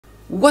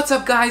What's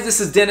up guys, this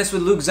is Dennis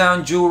with Luke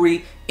Zion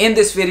Jewelry. In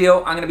this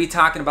video, I'm going to be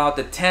talking about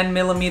the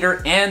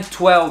 10mm and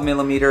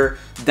 12mm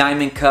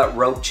diamond cut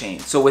rope chain.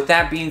 So with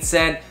that being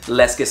said,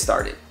 let's get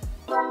started.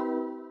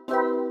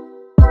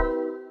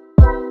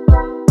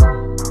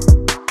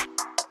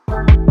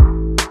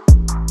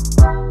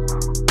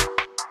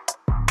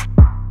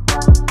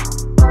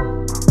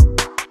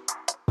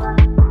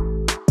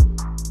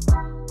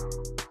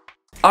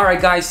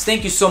 Alright guys,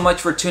 thank you so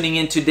much for tuning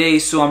in today.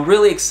 So I'm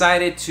really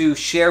excited to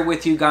share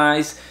with you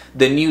guys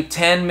the new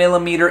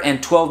 10mm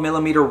and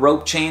 12mm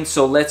rope chain.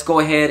 So let's go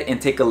ahead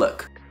and take a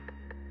look.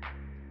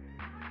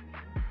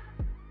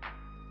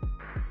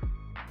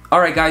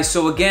 Alright guys,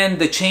 so again,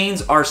 the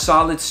chains are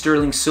solid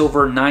sterling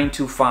silver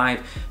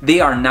 925. They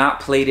are not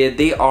plated.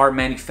 They are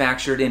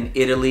manufactured in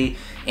Italy.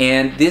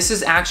 And this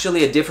is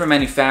actually a different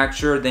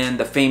manufacturer than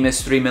the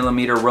famous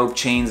 3mm rope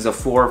chains, the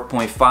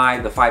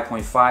 4.5, the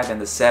 5.5,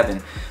 and the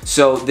 7.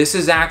 So this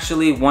is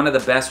actually one of the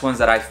best ones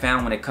that I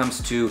found when it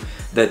comes to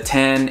the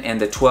 10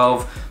 and the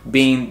 12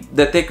 being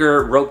the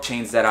thicker rope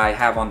chains that I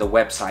have on the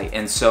website.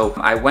 And so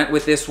I went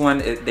with this one.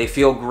 They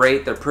feel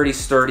great. They're pretty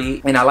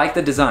sturdy and I like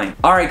the design.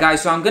 Alright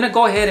guys, so I'm gonna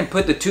go ahead and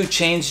put the two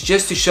chains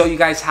just to show you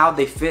guys how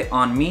they fit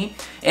on me.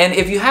 And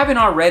if you haven't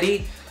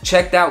already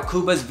checked out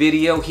Kuba's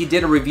video, he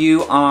did a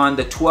review on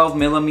the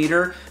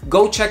 12mm.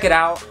 Go check it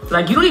out.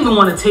 Like, you don't even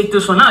want to take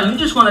this one out. You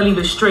just want to leave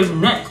it straight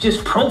neck,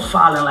 just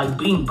profiling like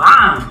bing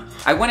bang.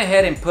 I went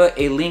ahead and put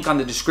a link on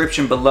the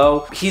description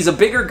below. He's a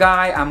bigger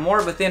guy, I'm more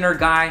of a thinner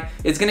guy.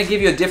 It's gonna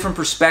give you a different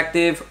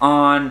perspective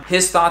on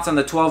his thoughts on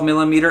the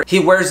 12mm. He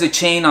wears the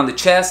chain on the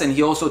chest and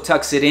he also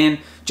tucks it in,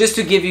 just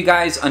to give you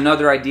guys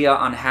another idea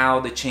on how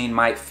the chain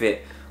might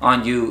fit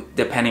on you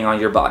depending on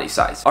your body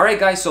size. Alright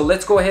guys, so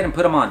let's go ahead and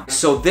put them on.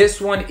 So this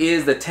one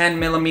is the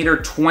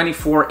 10mm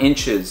 24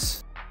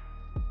 inches.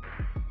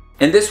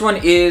 And this one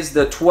is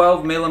the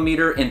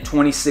 12mm in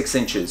 26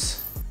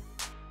 inches.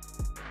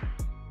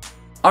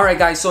 Alright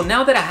guys, so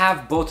now that I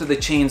have both of the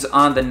chains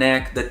on the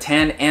neck, the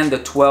 10 and the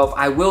 12,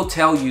 I will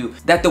tell you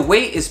that the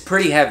weight is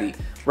pretty heavy.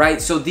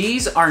 Right, so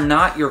these are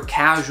not your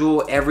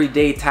casual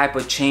everyday type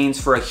of chains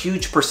for a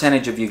huge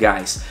percentage of you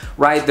guys,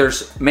 right?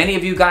 There's many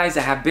of you guys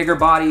that have bigger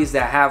bodies,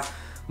 that have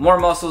more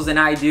muscles than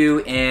I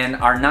do and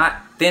are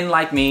not thin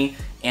like me,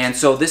 and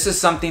so this is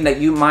something that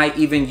you might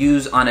even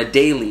use on a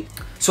daily.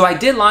 So I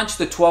did launch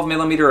the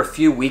 12mm a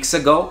few weeks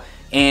ago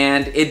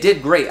and it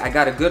did great. I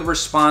got a good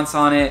response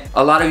on it.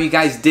 A lot of you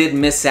guys did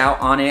miss out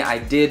on it. I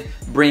did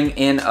bring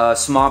in a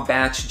small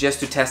batch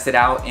just to test it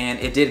out and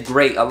it did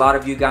great. A lot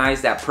of you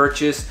guys that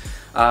purchased,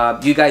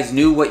 you guys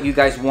knew what you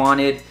guys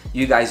wanted.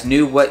 You guys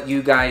knew what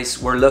you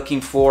guys were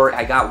looking for.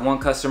 I got one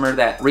customer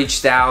that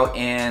reached out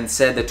and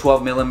said the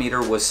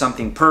 12mm was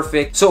something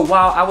perfect. So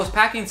while I was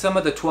packing some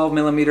of the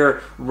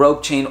 12mm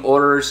rope chain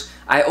orders,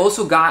 I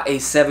also got a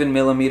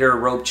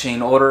 7mm rope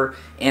chain order.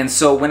 And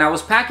so when I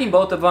was packing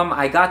both of them,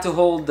 I got to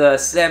hold the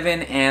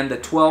 7 and the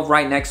 12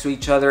 right next to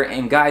each other.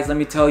 And guys, let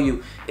me tell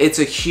you, it's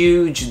a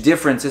huge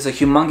difference. It's a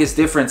humongous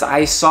difference.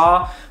 I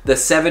saw the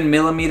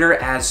 7mm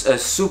as a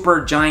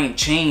super giant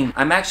chain.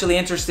 I'm actually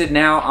interested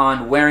now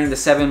on wearing the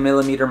 7mm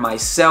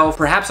myself,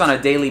 perhaps on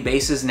a daily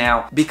basis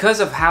now,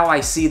 because of how I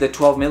see the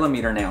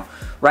 12mm now.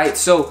 Right,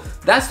 so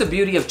that's the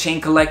beauty of chain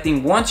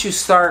collecting. Once you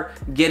start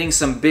getting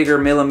some bigger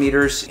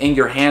millimeters in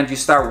your hand, you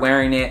start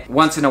wearing it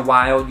once in a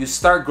while, you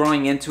start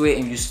growing into it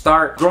and you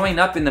start growing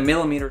up in the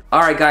millimeter.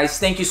 Alright guys,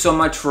 thank you so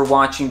much for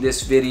watching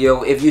this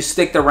video. If you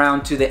sticked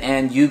around to the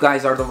end, you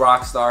guys are the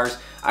rock stars.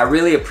 I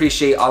really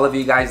appreciate all of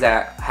you guys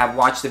that have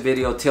watched the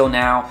video till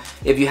now.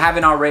 If you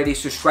haven't already,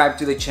 subscribe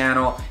to the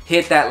channel,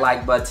 hit that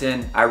like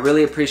button. I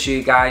really appreciate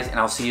you guys and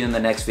I'll see you in the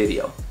next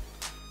video.